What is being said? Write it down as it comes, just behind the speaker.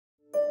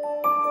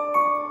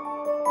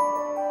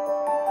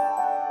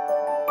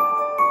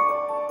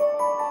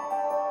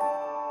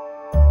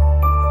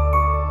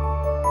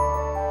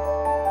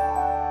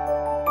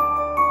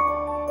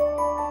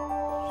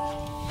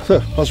So,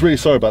 I was really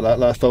sorry about that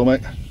last hole,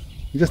 mate.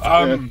 You just,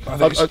 I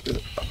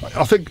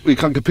think we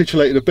kind of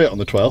capitulated a bit on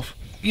the 12th.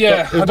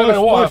 Yeah, I don't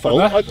know what happened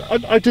there.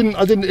 I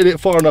didn't hit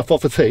it far enough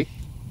off the tee.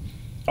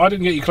 I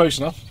didn't get you close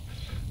enough.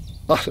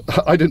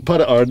 I didn't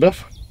putt it hard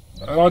enough.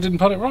 I didn't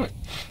putt it right.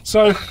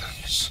 So,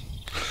 it's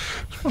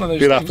one of those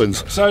things.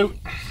 Happens. So,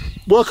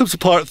 welcome to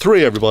part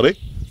 3, everybody.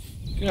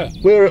 Yeah.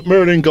 We're at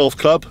Merlin Golf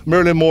Club,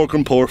 Merlin,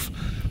 MAWGAN, PORTH.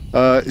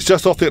 It's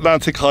just off the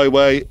Atlantic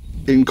Highway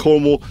in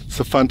Cornwall. It's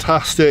a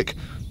fantastic,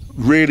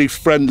 really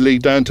friendly,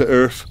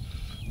 down-to-earth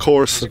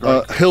course,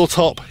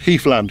 hilltop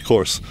heathland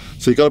course.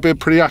 So you've got to be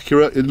pretty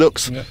accurate. It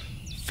looks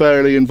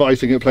fairly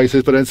inviting at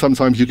places, but then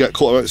sometimes you get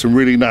caught out some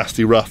really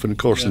nasty rough and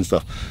course and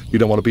stuff you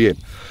don't want to be in.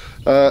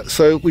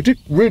 So we did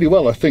really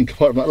well, I think,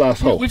 apart from that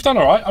last hole. We've done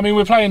all right. I mean,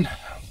 we're playing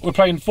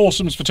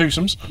foursomes for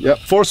twosomes. Yeah,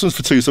 foursomes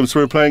for twosomes. So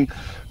we're playing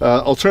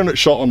alternate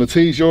shot on the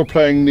tees. You're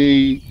playing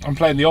the... I'm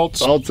playing the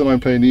odds. And I'm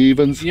playing the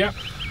evens. Yeah.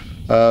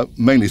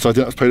 Mainly so I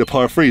didn't have to play the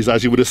par threes,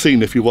 as you would have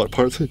seen if you watched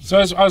part 2. So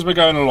as we're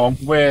going along,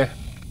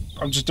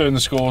 I'm just doing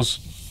the scores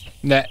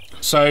net.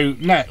 So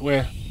net,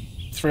 we're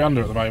 3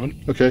 under at the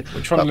moment. Okay.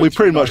 We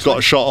pretty much got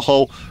a shot a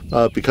hole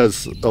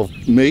because of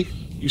me.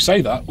 You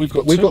say that. We've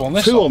got two on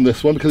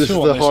this one because this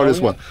is the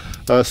hardest one.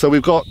 So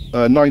we've got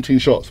 19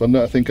 shots,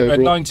 I think,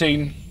 overall.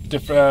 19,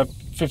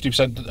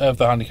 50% of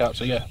the handicap,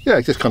 so yeah. Yeah,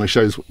 it just kind of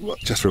shows,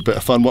 just for a bit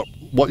of fun,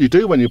 what you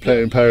do when you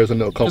play in pairs and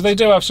little competitions. Because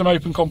they do have some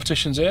open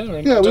competitions here.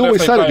 And yeah, we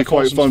always said it'd be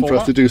quite fun for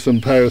us to do some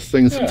pairs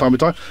things from time to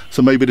time,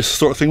 so maybe this is the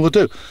sort of thing we'll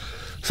do.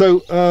 So,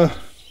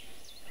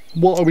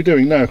 what are we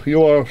doing now?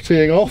 You are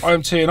teeing off? I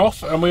am teeing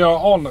off, and we are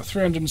on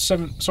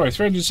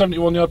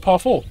 371 yard par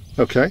 4.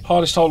 Okay.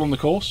 Hardest hole on the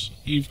course.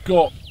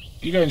 You're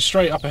going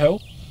straight up a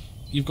hill.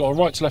 You've got a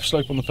right to left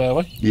slope on the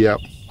fairway. Yeah.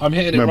 I'm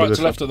hitting it right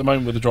to left at the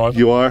moment with the driver.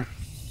 You are?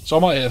 So I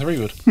might hit a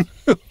 3-wood.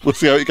 We'll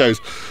see how it goes.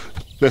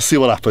 Let's see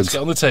what happens. Let's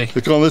get on the tee.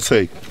 Let's go on the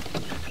tee.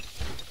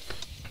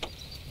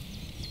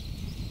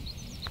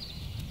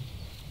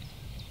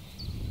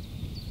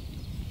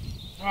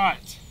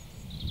 Right.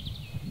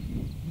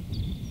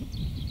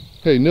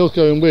 Okay, Neil's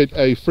going with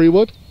a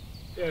 3-wood.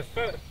 Yeah,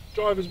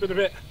 driver's been a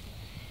bit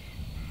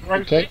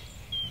ropey,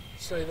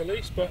 to say the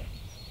least, but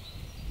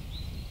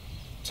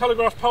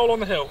telegraph pole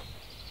on the hill.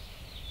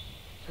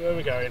 So where are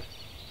we going?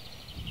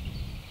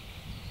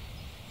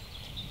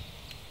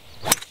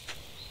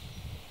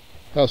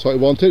 That's what I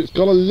wanted. It's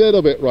gone a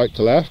little bit right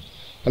to left,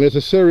 and there's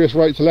a serious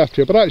right to left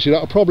here, but actually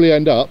that'll probably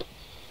end up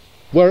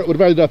where it would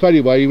have ended up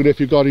anyway, even if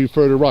you got any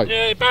further right.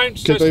 Yeah, it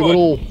bounced. Because they will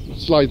all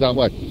slide that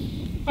way.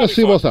 Let's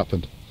see what's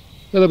happened.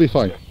 It'll be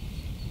fine.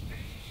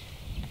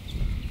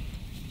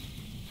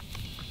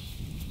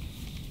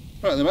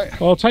 Right then, mate.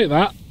 Well, I'll take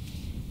that.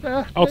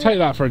 Yeah. I'll take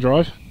that for a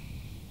drive.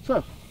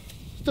 So,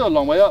 still a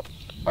long way up.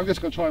 I'm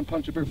just going to try and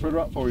punch a bit further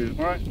up for you,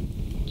 alright?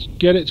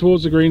 Get it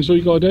towards the green, so all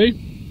you got to do.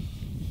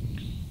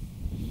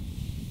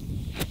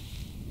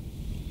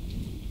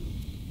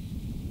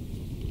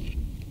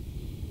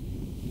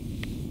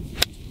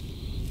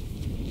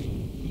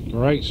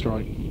 Great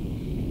strike.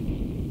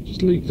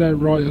 Just leaked out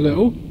right a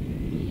little.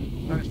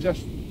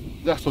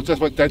 That's what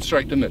just went dead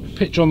straight, didn't it?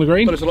 Pitch on the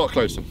green. But it's a lot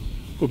closer.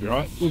 We'll be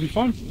right. We'll be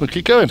fine. We'll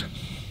keep going.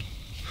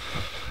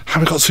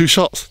 Haven't got 2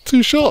 shots.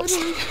 2 shots.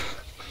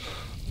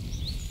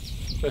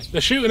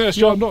 They're shooting at us,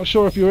 John. I'm not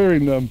sure if you're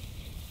hearing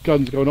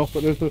guns going off,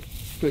 but there's a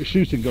bit of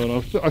shooting going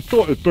on. I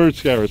thought it was bird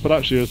scarers, but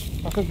actually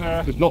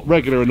it's not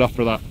regular enough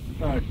for that.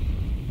 No.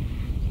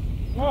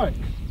 Right.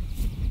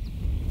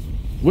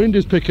 Wind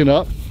is picking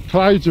up.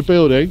 Clouds are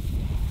building.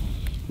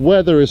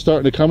 Weather is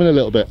starting to come in a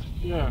little bit.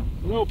 Yeah,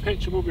 a little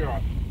pitch and we'll be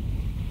right.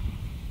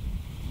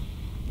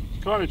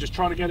 Kind of just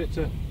trying to get it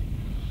to... Yeah,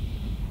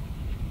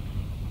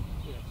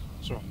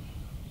 that's right.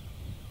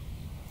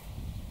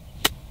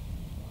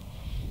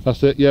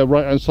 That's it, yeah,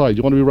 right hand side.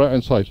 You want to be right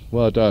hand side.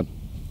 Well done.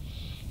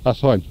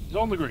 That's fine. It's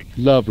on the green.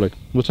 Lovely.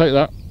 We'll take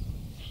that.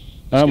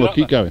 And we'll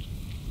keep going.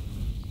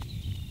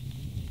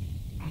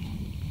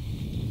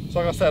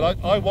 So like I said,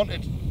 I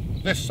wanted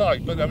this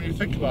side, but then when you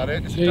think about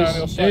it, it's a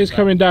downhill side. It is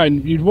coming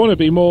down. You'd want to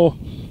be more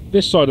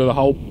this side of the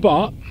hole,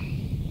 but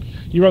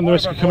you run the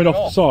risk of coming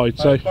off the side.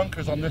 So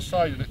bunkers on this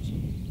side, and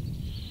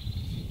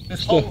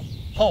this whole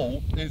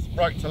hole is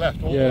right to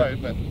left all the way,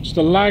 isn't it? Just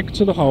a lag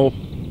to the hole. So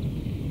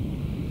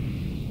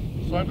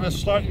I'm going to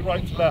slightly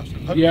right to left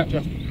and hopefully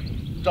just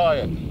die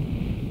it.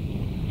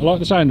 I like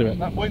the sound of it.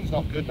 That wind's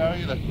not good now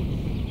either.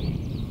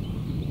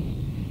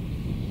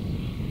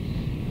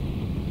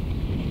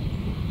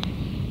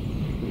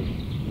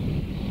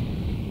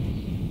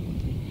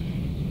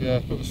 Yeah,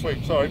 bit of a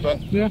sweep, sorry,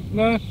 but yeah,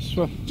 no, it's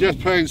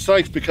just playing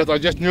safe because I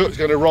just knew it was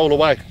going to roll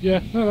away.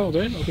 Yeah, no, that'll do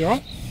it. That'll be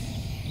alright.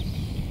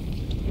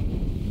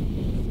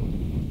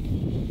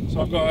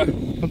 So I've got a...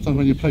 Sometimes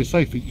when you play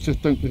safe, you just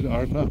don't hit it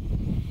hard enough.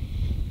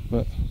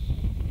 But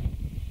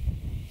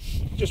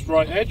just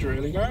right edge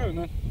really now, and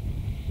then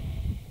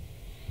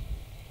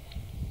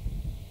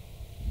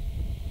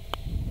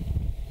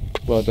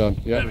well done.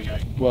 Yeah. There we go.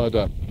 Well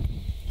done.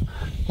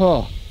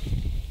 Oh.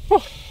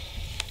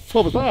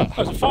 What was that? That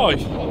was a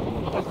 5.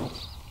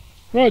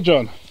 Right,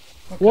 John.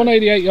 Okay.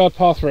 188 yard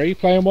par 3,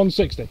 playing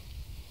 160.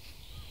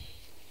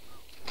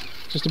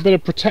 Just a bit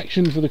of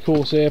protection for the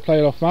course here,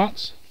 playing off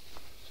mats.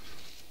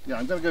 Yeah,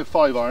 I'm going to go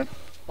 5 iron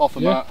off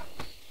of mat.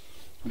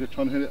 I'm just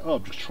trying to hit it. Oh,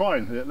 I'm just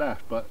trying to hit it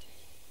left, but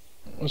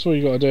that's all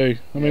you got to do.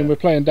 I mean, we're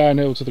playing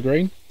downhill to the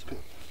green.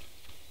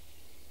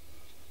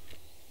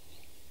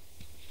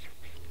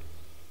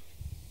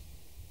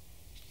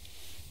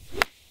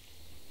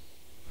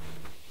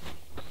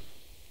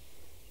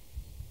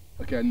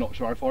 Again, not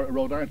sure how far it'll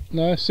roll down.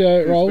 No, see how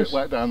it rolls. It's a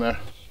bit wet down there.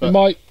 It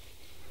might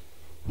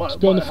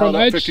be on the front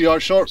edge. 50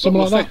 yards short,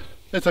 something like that.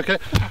 It's okay.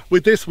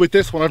 With this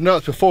one, I've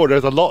noticed before,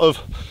 there's a lot of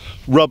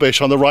rubbish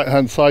on the right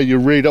hand side. You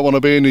really don't want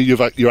to be in, and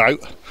you're out.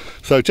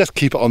 So just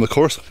keep it on the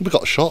course. We've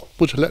got a shot.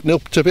 We'll just let Neil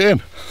chip it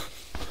in.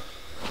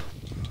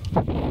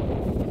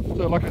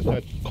 So, like I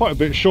said, quite a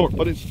bit short,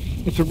 but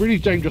it's a really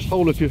dangerous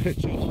hole if you hit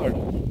too hard.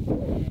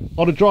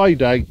 On a dry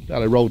day,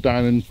 that'll roll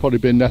down and probably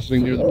been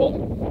nestling near the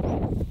bottom.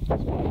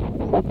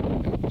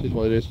 This is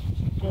what it is.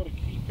 Got to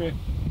keep it.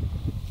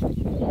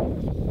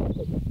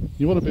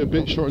 You want to be a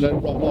bit short and let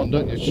it roll on,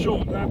 don't you?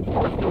 Short, man.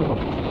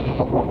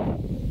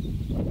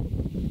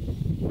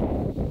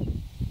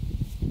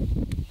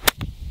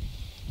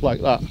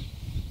 Like that.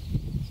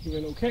 Give it a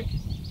little kick.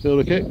 Still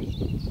a kick.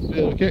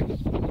 Still a kick. Go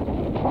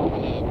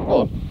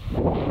on.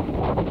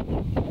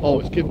 Oh,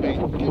 it's give me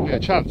a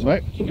chance,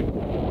 mate.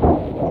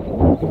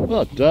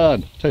 Well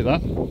done. Take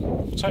that.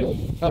 Take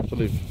it.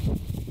 Absolutely.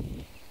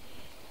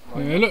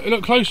 Yeah, it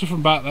looked closer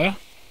from back there.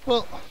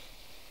 Well,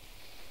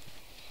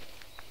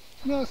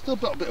 no, it's still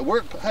got a bit of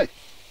work, but hey,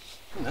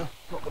 you know,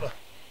 not gonna.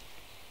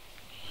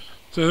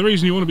 So the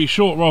reason you want to be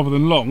short rather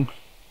than long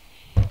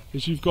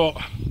is you've got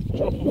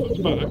drop off at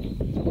the back.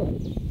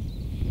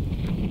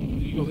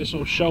 You've got this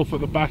sort of shelf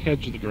at the back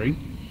edge of the green.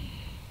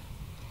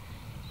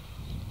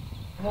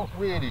 I'm not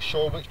really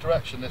sure which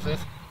direction this is.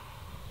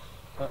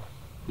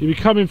 You'll be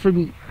coming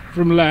from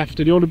left,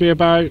 and you want to be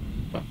about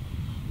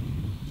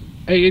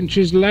 8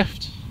 inches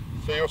left.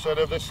 So you're sort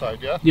of this side,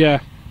 yeah?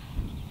 Yeah.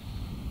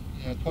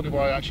 Yeah, probably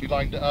where I actually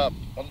lined it up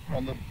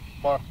on the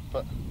mark,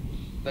 but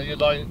then you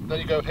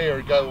go here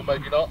and go, or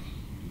maybe not.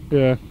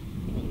 Yeah.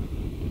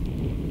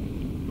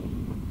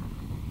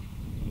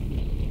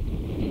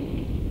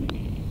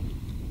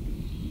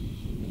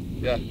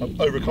 Yeah, I'm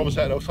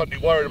overcompensating. I was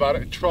suddenly worried about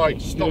it and tried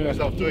to stop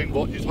myself doing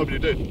what you told me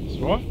to do.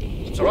 It's alright.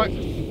 It's alright.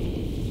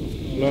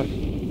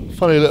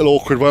 Funny little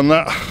awkward one,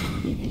 that.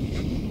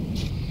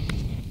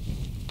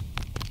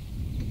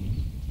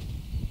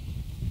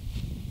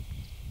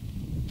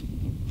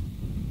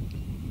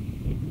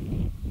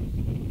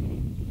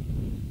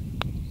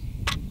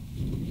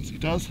 Yes, he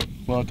does.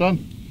 Well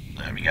done.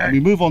 There we go. And we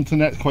move on to the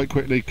next quite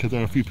quickly because there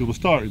are a few people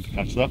starting to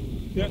catch that.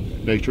 Yeah.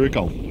 Later at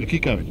golf. We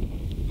keep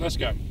going. Let's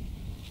go.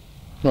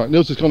 Right,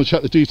 Neil's just going to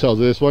check the details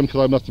of this one because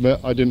I must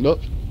admit I didn't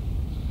look.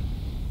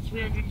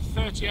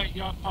 338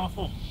 yard par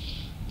 4.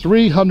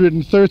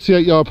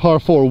 338 yard par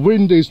 4.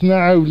 Wind is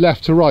now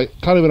left to right,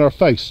 kind of in our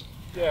face.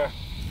 Yeah.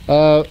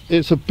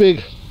 It's a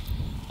big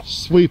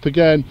sweep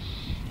again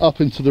up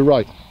into the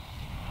right.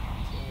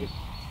 So,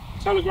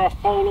 telegraph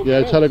pole on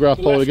the telegraph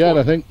pole again,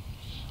 I think.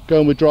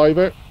 Going with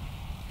driver.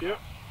 Yeah.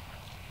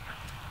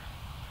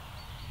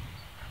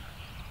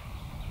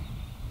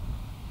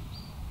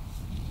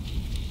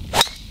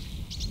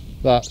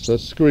 That's a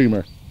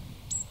screamer.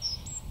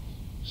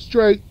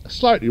 Straight,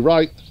 slightly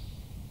right.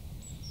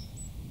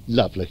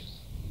 Lovely.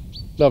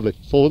 Lovely.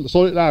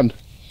 Saw it land.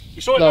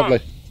 You saw it Lovely.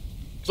 land?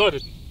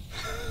 Excited.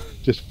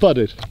 Just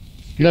thudded.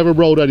 Never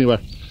rolled anywhere.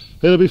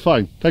 It'll be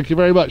fine. Thank you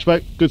very much,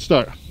 mate. Good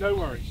start. No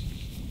worries.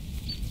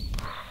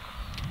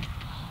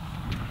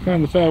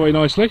 Found the fairway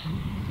nicely.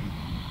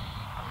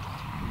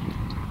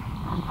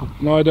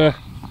 And I'd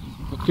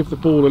give the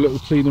ball a little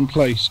clean in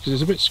place because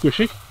it's a bit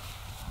squishy.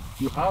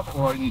 You have,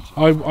 or I need to?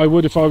 I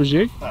would if I was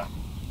you.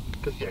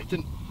 Because yeah, it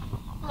didn't.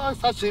 I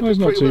fancy it it's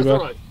not too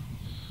bad.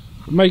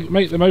 Right.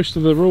 Make the most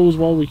of the rules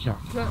while we can.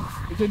 Yeah,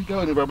 it didn't go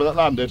anywhere, but that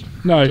landed.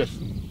 No. Just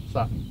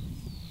sat.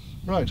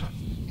 Right.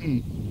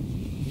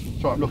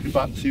 So I'm looking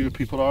back to see who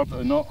people are, but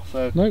they're not.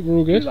 So no, we're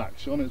all good.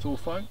 Relax, Sean. It's all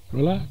fine.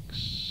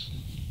 Relax.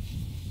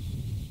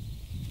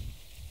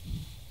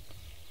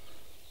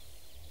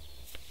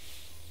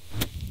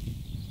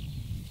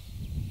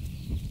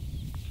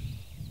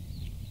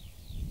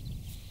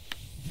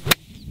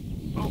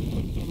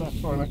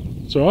 Sorry, mate.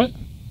 It's all right.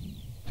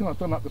 I think I've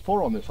done that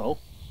before on this hole.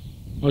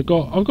 I've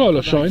got a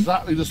little shot in.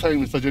 Exactly the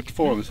same as I did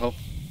before on this hole.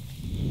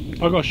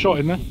 I got a shot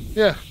in there.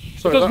 Yeah.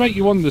 It does make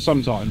you wonder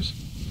sometimes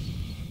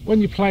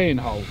when you're playing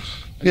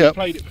holes. And you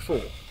played it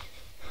before.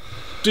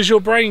 Does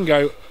your brain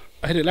go,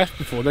 I hit it left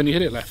before, then you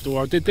hit it left,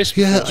 or I did this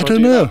before? Yeah, so I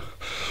don't know.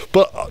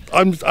 But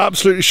I'm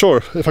absolutely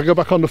sure if I go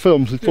back on the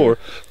films before,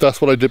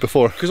 that's what I did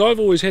before. Because I've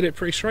always hit it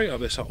pretty straight up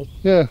this hole.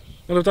 Yeah.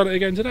 And I've done it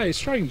again today. It's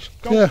strange.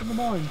 Golf in the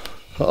mind.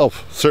 Oh,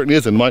 certainly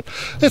is in mine.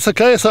 It's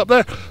okay, it's up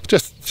there.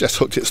 Just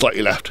hooked it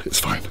slightly left. It's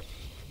fine.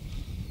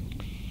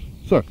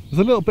 So, there's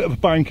a little bit of a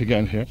bank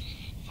again here.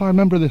 So I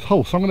remember this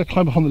hole, so I'm going to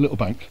climb up on the little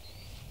bank.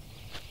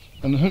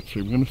 And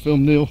hopefully we're going to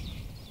film Neil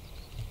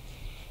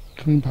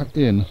coming back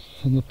in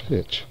on the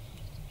pitch.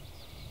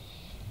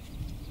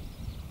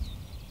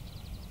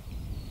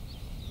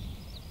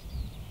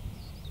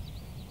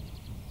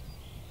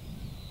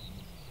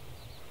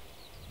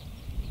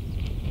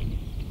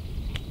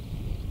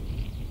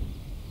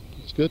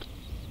 That's good.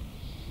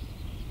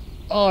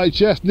 I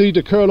just need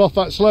to curl off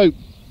that slope.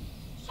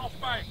 Soft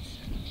bounce.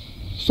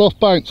 Soft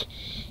bounce.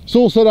 It's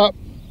also that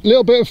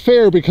little bit of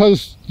fear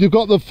because you've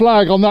got the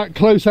flag on that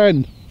close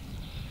end.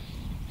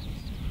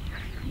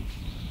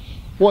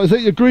 What is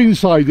it, your green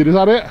sided, is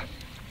that it?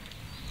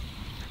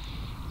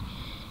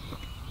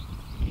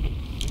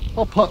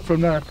 I'll putt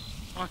from there.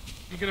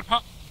 You gonna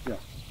putt? Yeah.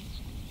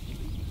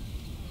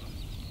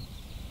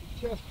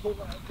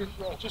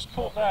 Just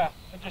caught there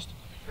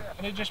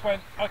and it just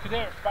went, I could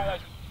hear it back there.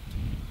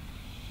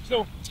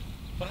 Still.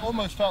 But it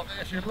almost felt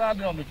that if you'd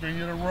landed on the green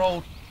you'd have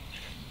rolled.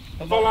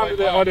 If I landed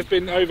it I'd have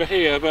been over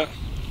here, but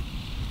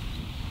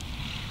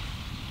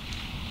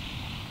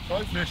so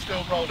hopefully you're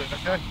still rolling,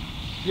 okay?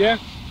 yeah,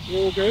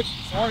 we're all good.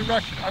 So I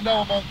reckon, I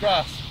know I'm on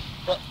grass,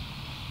 but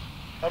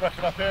I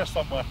reckon up here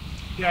somewhere.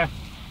 Yeah.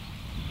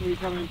 Are you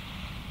coming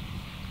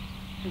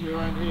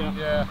around here?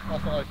 Yeah,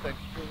 that's what I think.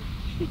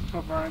 Good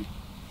club round.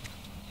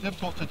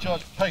 Difficult to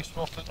judge pace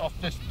off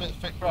this bit of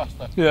thick grass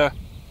though. Yeah.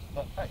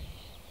 But hey.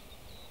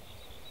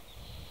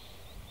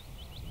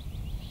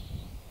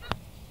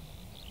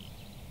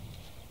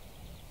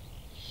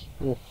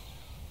 Oh.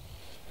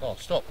 Oh,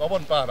 stop. That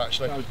wasn't bad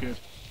actually. That was good.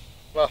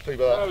 I'm happy with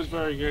that. That was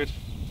very good.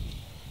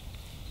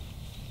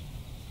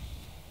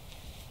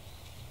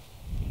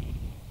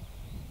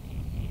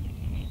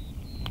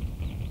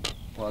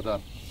 Well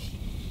done.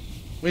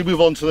 We move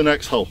on to the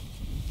next hole.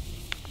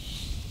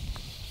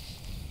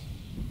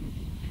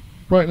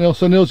 Right, Neil,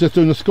 so Neil's just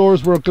doing the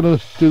scores. We're going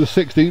to do the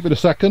 16th in a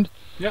second.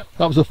 Yep.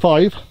 That was a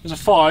 5. It was a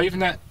 5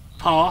 net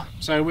par,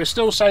 so we're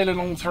still sailing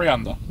on 3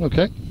 under.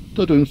 Okay,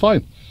 still doing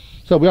fine.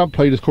 So we haven't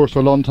played this course for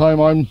a long time.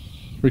 I'm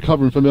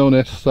recovering from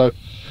illness, so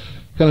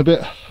kind of a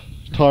bit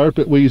tired, a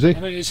bit wheezy. I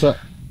think it's, but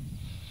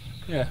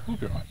yeah, we'll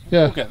be right.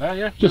 Yeah. We'll get there,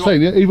 yeah. Just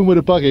saying, even with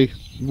a buggy,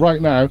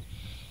 right now,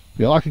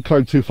 you know, I could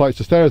climb 2 flights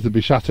of stairs and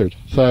be shattered.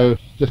 So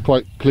just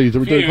quite pleased that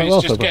we're doing quite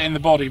well. Just getting the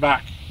body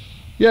back.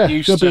 Yeah,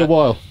 it's going to be a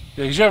while.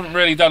 Yeah, because you haven't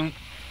really done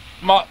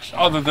much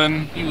other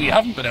than you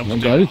haven't been able to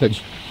do anything.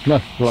 No,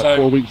 for like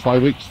 4 weeks,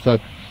 5 weeks. So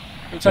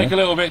it'll take a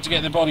little bit to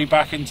get the body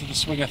back into the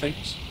swing of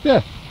things.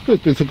 Yeah,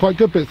 good. Been some quite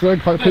good bits there.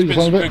 Quite pleased with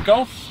some of it. There's been some good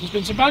golf. There's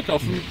been some bad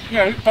golf from, you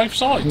know, both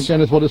sides.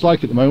 Again, it's what it's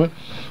like at the moment.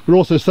 We're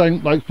also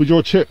saying, like with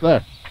your chip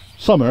there,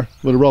 summer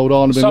would have rolled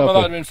on and been Some of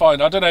lovely. that would have been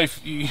fine. I don't know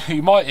if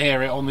you might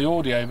hear it on the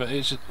audio, but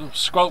it's just,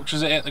 squelch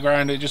as it hit the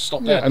ground, it just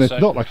stopped there. And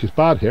it's not like it's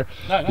bad here.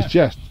 No. It's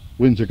just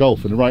winter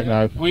golf, and right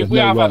now we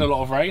have had a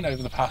lot of rain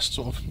over the past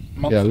sort of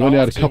month. Yeah, we've only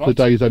had a couple of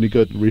days only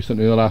good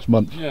recently in the last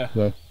month. Yeah.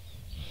 So.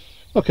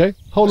 Okay,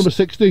 hole number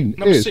 16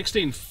 Number is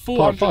 16,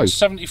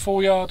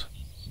 474 yard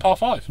par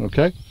 5.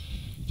 Okay,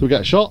 so we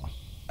get a shot.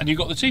 And you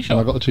got the tee shot.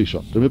 And I got the tee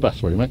shot. Do my best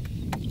for you, mate.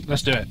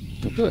 Let's do it.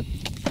 Let's do it.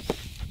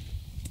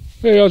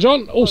 Here you are,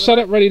 John. All set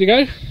up, ready to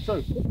go.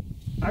 So,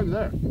 out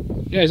there.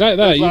 Yeah, he's out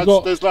there.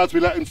 There's lads we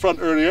let in front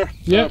earlier.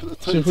 Yeah.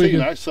 So if we can,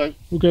 now, so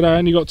we'll go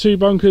down. You got 2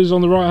 bunkers on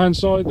the right hand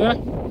side there.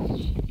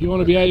 You want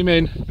to be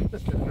aiming.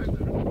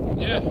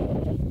 Yeah. I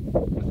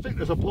think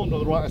there's a pond on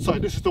the right hand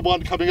side. This is the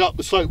one coming up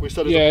the slope. We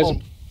said there's a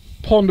pond.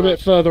 Pond a bit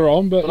further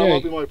on, but that yeah,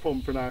 won't be my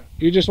problem for now.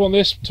 You just want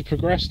this to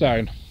progress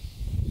down.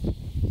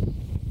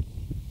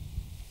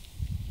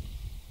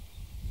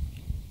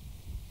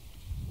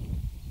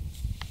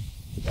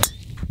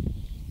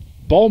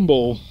 Bomb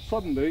ball.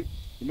 Suddenly,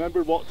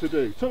 remembered what to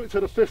do. Took it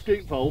to the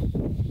 15th hole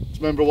to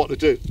remember what to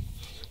do.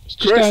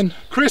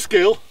 Chris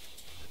Gill,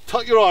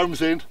 tuck your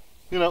arms in,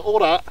 you know, all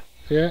that.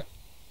 Yeah.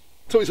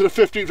 Took it to the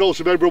 15th hole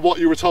to remember what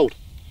you were told.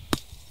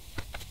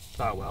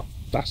 Ah, well.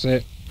 That's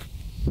it.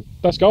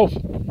 That's golf.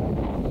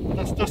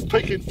 That's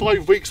taking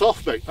 5 weeks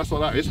off, mate. That's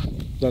what that is.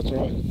 That's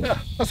right. Yeah,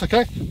 that's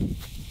okay.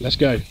 Let's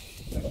go.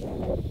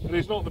 And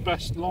it's not the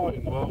best lie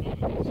in the world,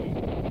 is it?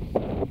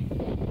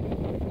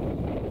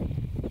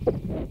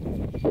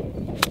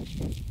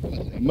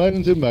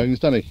 Moans and moans,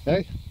 doesn't he?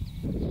 Eh?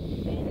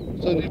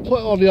 So you put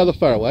it on the other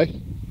fairway.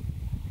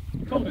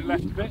 Got it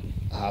left a bit.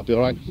 I'll be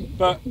alright.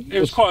 But it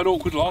was quite an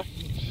awkward lie.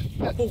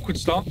 Yeah. Awkward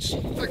stance.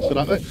 Thanks for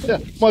that, mate. Yeah,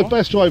 my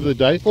best drive of the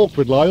day.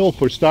 Awkward lie,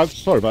 awkward stance.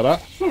 Sorry about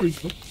that. Sorry.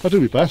 I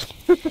do my best.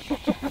 And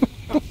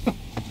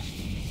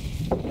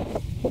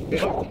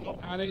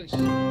it's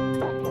straight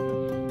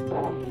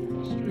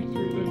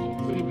through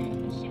those baby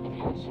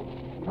seconds.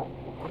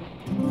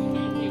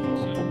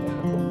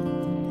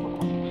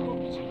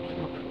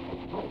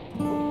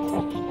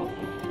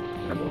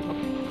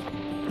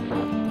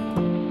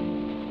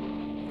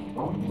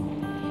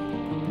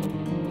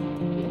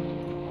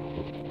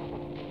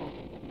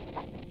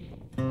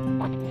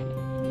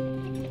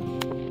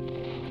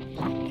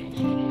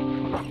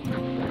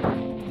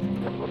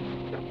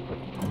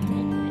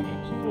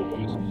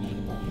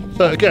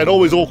 Again,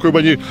 always awkward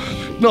when you're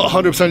not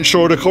 100%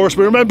 sure of the course,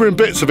 but remembering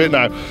bits of it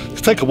now. It's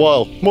take a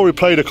while. The more we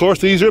play the course,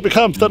 the easier it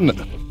becomes, doesn't it?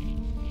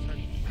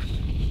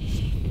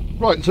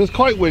 Right, so it's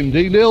quite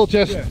windy. Neil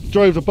just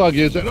drove the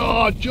buggy and said,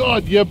 "Oh,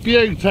 John, you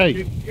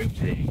beauty."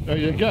 There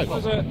you go.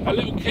 There's a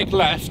little kick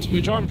left,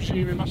 which I'm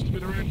assuming must have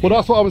been around. Well,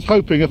 that's what I was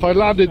hoping. If I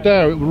landed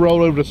there, it would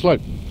roll over the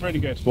slope. Really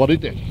good. What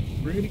it did.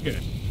 Really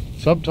good.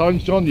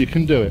 Sometimes, John, you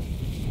can do it.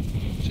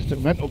 Just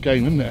fantastic mental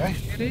game, isn't it? Eh?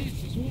 It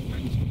is. It's all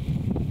mental.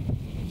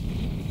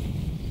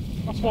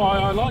 That's why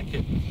I like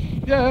it.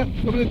 Yeah, I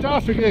mean the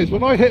daft thing is,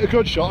 when I hit a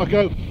good shot, I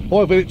go,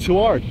 oh, I've hit it too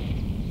hard.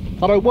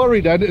 And I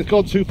worry then it's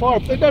gone too far,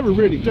 but they never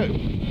really do.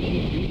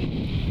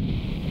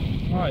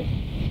 Right.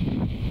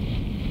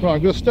 Right,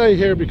 I'm going to stay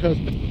here because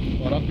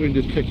that wind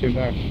is kicking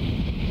now.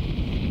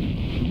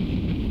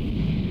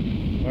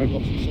 I've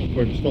got some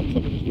software to stop some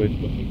of this wind.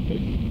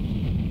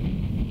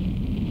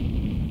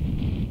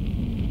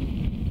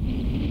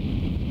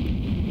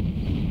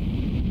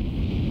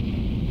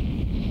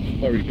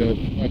 Very good,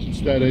 nice and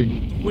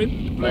steady.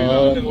 Wind.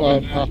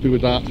 I'm happy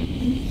with that.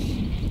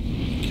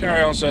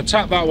 Carry on, sir.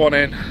 Tap that one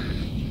in.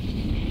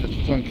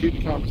 Just try and keep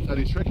the camera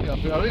steady. It's tricky up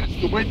here. I think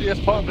it's the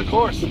windiest part of the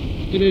course.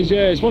 It is,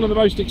 yeah. It's one of the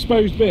most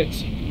exposed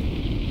bits.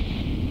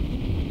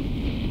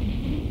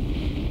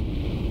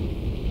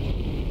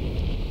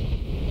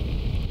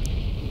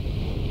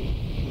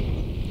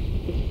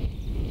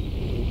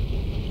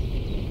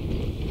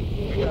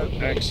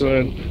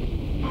 Excellent.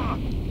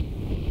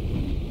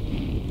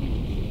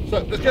 So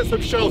let's get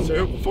some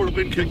shelter before the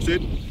wind kicks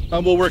in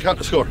and we'll work out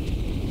the score.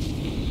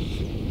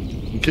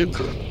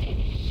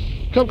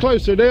 Come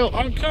closer, Neil.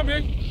 I'm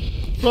coming.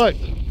 Right.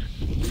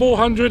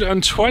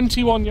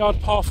 421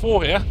 yard par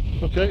 4 here.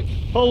 Okay.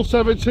 Hole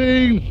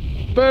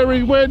 17.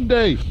 Very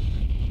windy.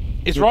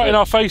 It's right in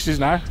our faces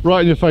now.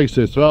 Right in your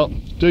faces. Well,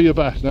 do your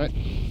best now.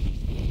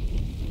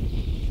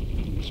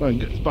 Try and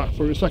get this back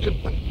for a second.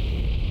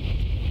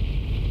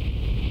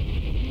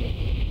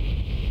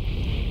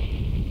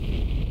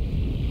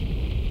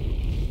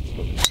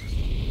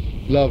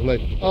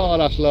 Lovely. Oh,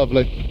 that's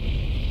lovely.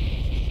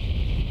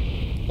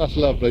 That's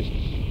lovely.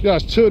 Yeah,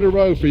 it's 2 in a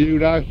row for you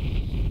now. I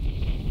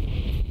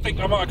think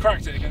I might have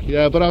cracked it again.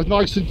 Yeah, but I was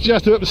nice to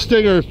suggest a bit of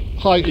stinger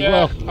height as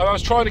well. And I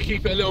was trying to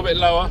keep it a little bit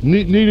lower.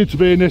 Needed to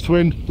be in this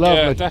wind. Lovely.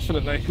 Yeah,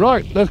 definitely.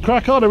 Right, let's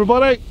crack on,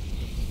 everybody.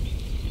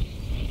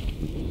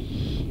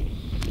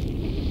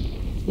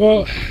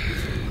 Well,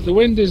 the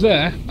wind is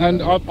there, and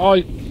yeah,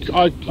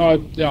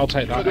 I'll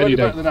take that any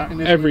day.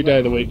 Every day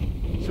of the week.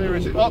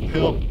 Seriously,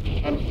 uphill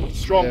and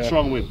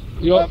strong wind.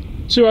 You got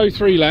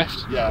 203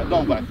 left. Yeah,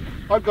 not bad.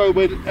 I'd go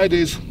with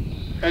Eddie's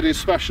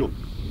special.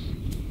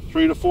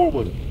 3 to 4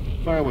 wood,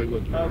 fairway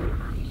wood.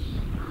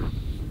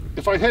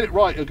 If I hit it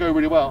right, it'll go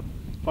really well.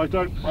 If I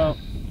don't, well,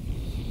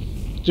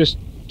 just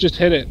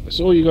hit it. That's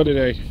all you got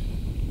to do.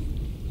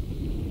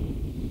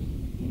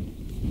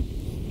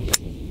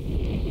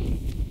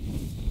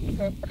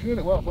 I can hit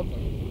it well, haven't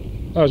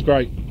I? That was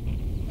great.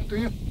 Do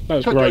you? That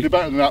was Can't great. do any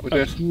better than that with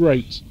That's this.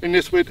 great. In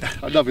this wind,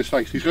 I love his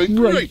face. He's going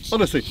great.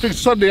 Honestly, things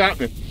suddenly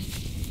happening.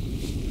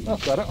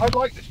 That's better. I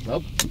like this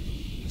club.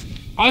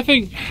 I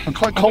think I'm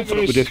quite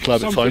confident with this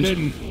club at times.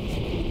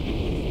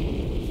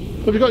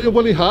 Have you got your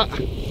woolly hat?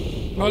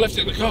 I left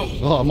it in the car.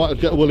 Oh, I might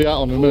get a woolly hat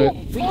on in a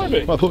minute.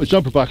 Blimey. Might put my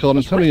jumper back on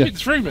and tell you.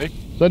 Through me.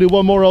 There's only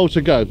one more hole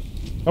to go.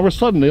 And we're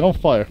suddenly on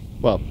fire.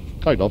 Well,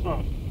 kind of.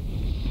 Oh.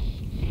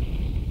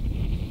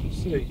 Let's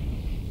see.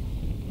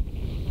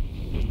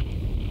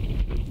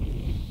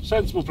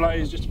 Sensible play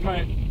is just to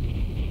play it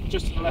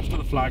just to the left of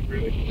the flag,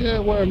 really. Yeah,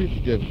 wherever you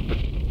can give.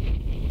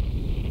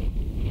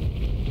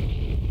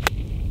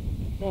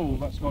 Oh,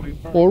 that's got it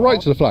very Or right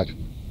hard. to the flag.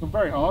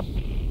 Very hard.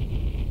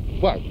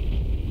 Wow.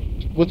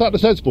 Was that the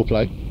sensible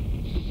play?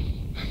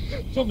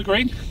 It's on the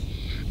green.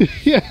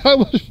 Yeah, I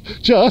was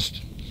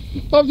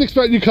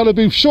expecting you kind of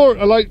be short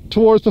and like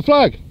towards the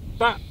flag.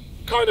 That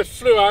kind of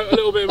flew out a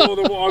little bit more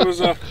than what I was.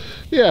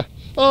 Yeah.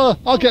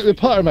 I'll get the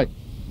putter, mate.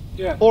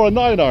 Yeah. Or a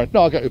 9-iron.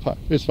 No, I'll get the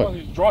putter. It's fine. Well,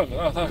 you drive it.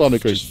 That On the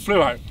green. just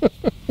flew out.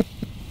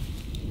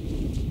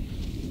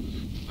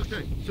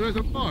 Okay, so there's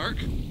a mark,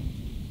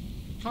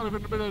 kind of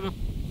in the middle of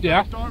the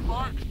dark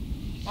mark.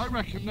 I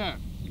reckon now.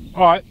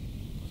 All right.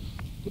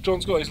 But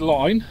John's got his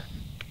line.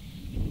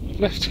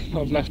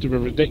 I've left him a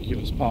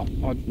ridiculous putt.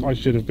 I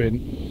should have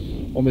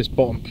been on this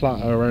bottom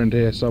plateau around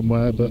here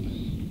somewhere, but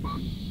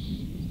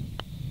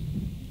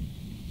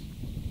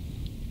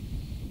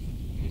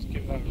he's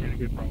given that a really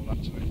good roll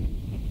actually.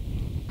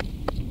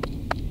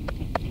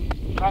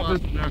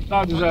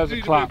 That deserves a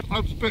clap.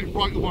 I'm spitting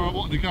right to where I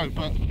wanted to go,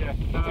 but yeah,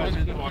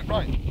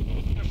 right.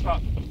 Good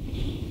putt.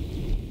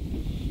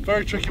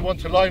 Very tricky one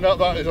to line up,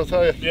 that is, I'll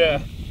tell you.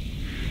 Yeah.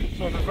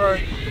 So it's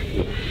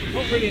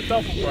not really a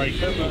double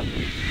breaker, but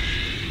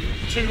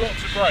 2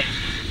 lots of break.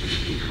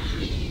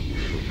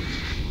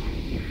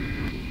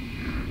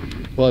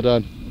 Well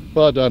done.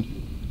 Well done.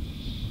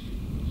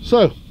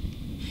 So,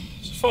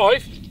 It's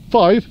 5.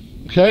 5.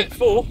 Okay.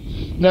 4.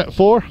 Net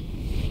 4.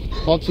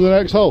 On to the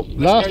next hole.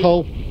 Last go.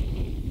 hole.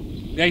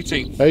 The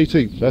 18th.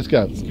 18th. Let's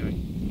go.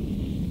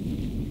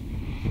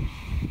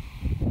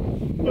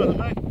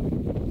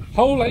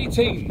 Hole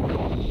 18.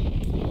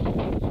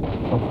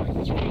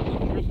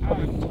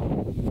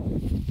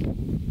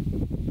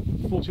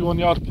 341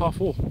 yard par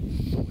 4.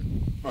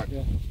 Right.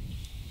 Yeah.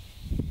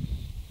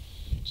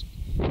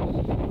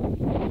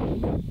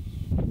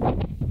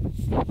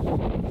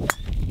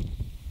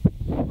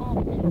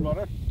 Bit of a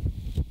runner.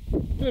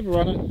 Bit of a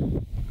runner.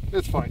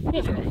 It's fine.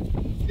 We'll be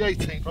alright. The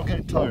 18th. I'm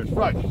getting tired.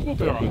 Right. We'll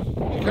be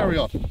alright. Carry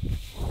on.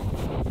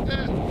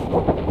 Yeah.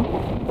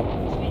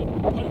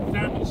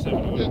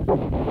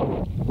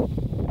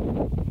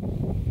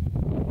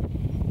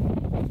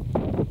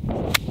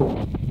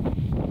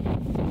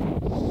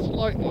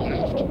 Slightly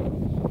left,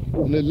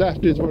 and then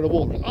left is where the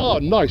water is. Oh,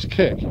 nice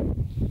kick. I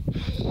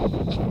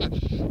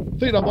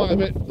think I might have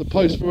hit the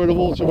post for where the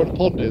water, where the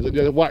pond is, and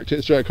you whacked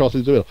it straight across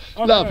into the middle.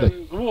 Oh, lovely.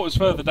 No, the water's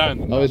further down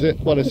than that. Oh, is it?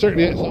 Well, it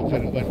certainly hit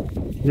something. It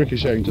went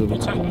ricocheting to the We'll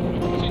take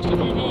that.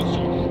 65 yards,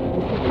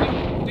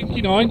 John.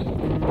 Dinky 9.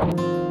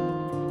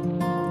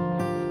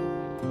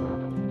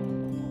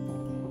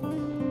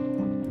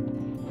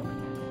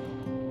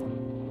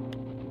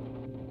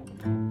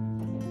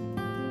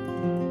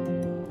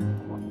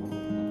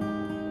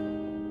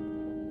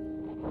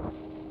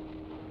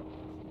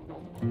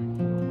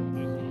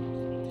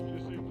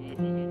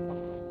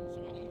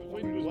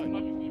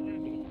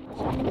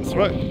 That's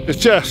right. It's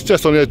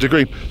just on the edge of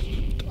the green.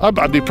 I'm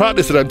badly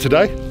practicing them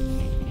today.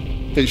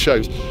 It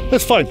shows.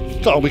 It's fine.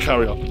 Go on, we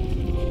carry on.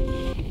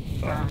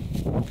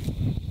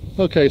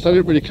 Okay, so I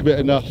didn't really commit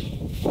enough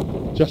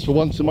just for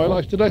once in my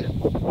life today.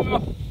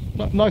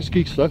 Nice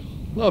geese though.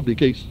 Lovely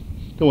geese.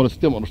 Don't want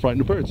to frighten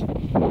the birds. Oh,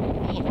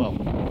 well.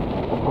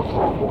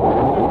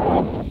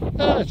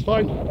 Yeah, it's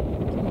fine.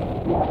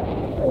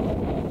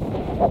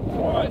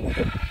 Right.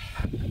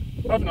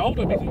 I haven't held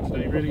anything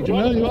today, really,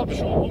 John. No, you have a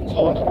short one.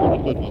 Oh, that's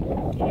a good one.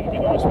 That'd be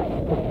nice.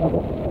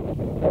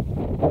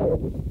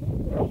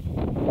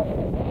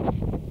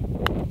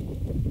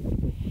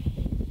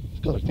 It's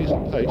got a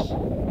decent pace.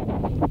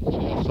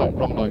 Actually, so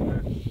wrong line.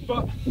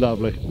 But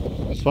lovely.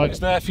 That's fine. it's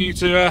there for you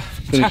to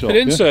tap off, it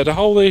in, sir, to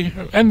hold the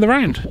end the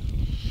round.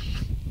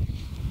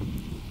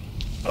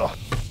 Oh.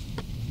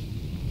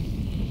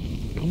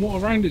 And what a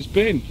round it's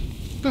been.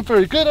 Been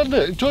very good, hasn't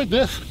it? Enjoyed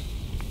this.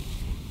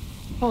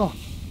 Oh,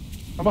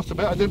 I must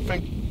admit, I didn't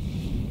think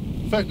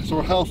fitness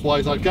or health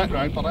wise I'd get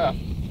round, but I have.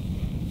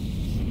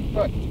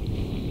 Right.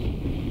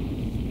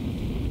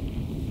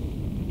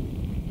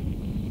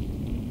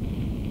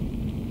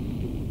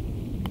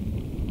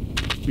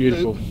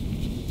 Beautiful.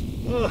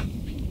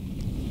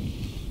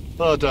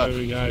 Well done. There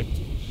we go.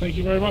 Thank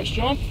you very much,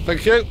 John.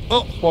 Thank you.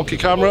 Oh, wonky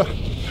camera.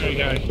 There we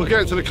go. We'll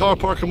get into the car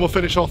park and we'll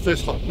finish off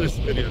this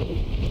video.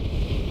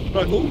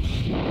 Right, ooh.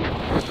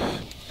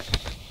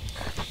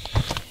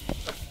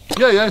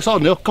 Yeah, it's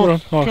on, Neil. Come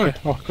on. Oh, okay.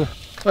 Oh, cool.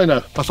 I know. I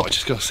thought I was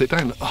just going to sit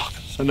down. Oh,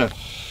 so no.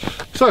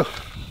 So,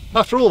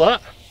 after all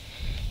that,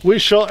 we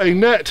shot a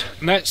net.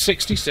 Net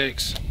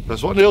 66.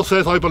 That's what Neil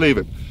says. I believe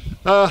him.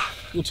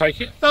 We'll take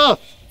it. Oh,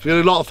 it's been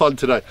a lot of fun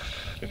today.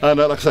 And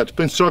like I said,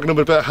 been struggling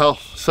with a bit of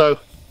health. So,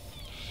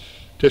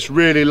 just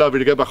really lovely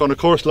to get back on the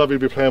course. Lovely to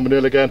be playing with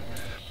Neil again.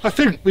 I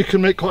think we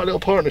can make quite a little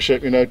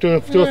partnership, you know, do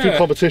a few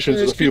competitions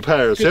with a few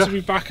pairs. Good to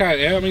be back out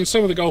here. I mean,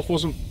 some of the golf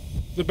wasn't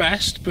the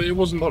best, but it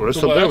wasn't there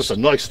was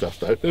some nice stuff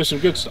though. There was some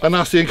good stuff. And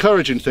that's the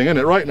encouraging thing, isn't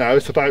it? Right now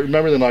it's about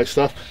remembering the nice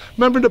stuff,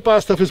 remembering the bad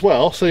stuff as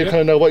well, so you kind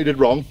of know what you did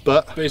wrong.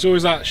 But it's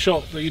always that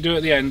shot that you do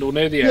at the end or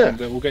near the end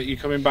that will get you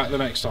coming back the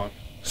next time.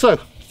 So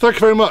thank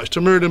you very much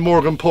to Merlin,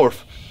 Morgan,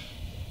 Porth,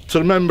 to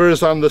the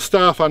members and the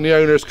staff and the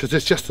owners, because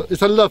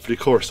it's a lovely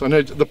course. I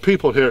know the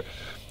people here,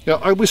 you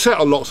know, we set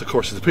on lots of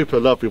courses, the people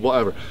are lovely,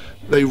 whatever.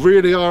 They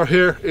really are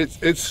here.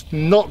 It's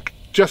not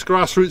just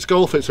grassroots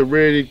golf, it's a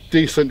really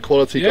decent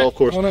quality golf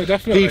course. Oh no,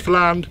 definitely.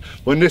 Heathland,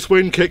 when this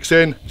wind kicks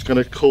in, it's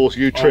going to cause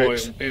you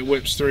tricks. Oh, it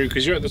whips through,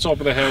 because you're at the top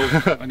of the hill,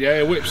 and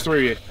it whips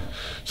through you.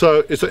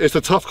 So it's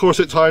a tough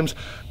course at times.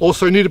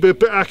 Also need to be a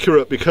bit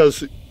accurate,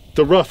 because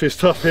the rough is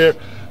tough here,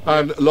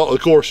 and a lot of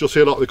the gorse, you'll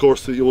see a lot of the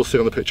gorse that you will see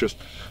on the pictures.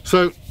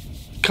 So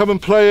come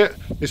and play it.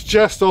 It's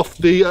just off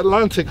the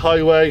Atlantic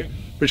Highway,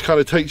 which kind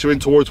of takes you in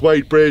towards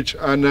Wadebridge,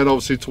 and then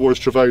obviously towards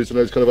Trevose and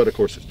those kind of other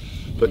courses.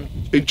 But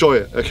enjoy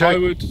it, okay?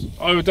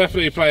 I would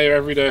definitely play here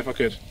every day if I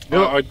could.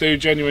 Yep. I do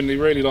genuinely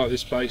really like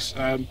this place.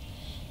 And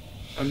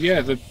yeah,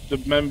 the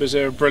members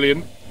here are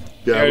brilliant.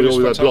 Yeah, we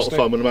always had a lot of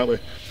fun with them, haven't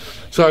we?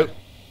 So,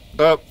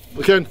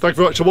 again, thank you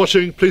very much for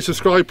watching. Please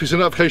subscribe, please hit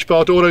the notification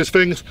bell, do all those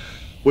things.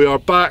 We are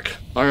back.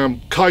 I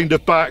am kind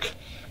of back.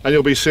 And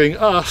you'll be seeing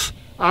us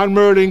and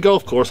Merlin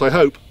Golf Course, I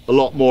hope, a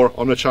lot more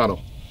on the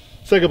channel.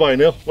 Say goodbye,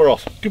 Neil. We're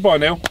off. Goodbye,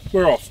 Neil.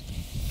 We're off.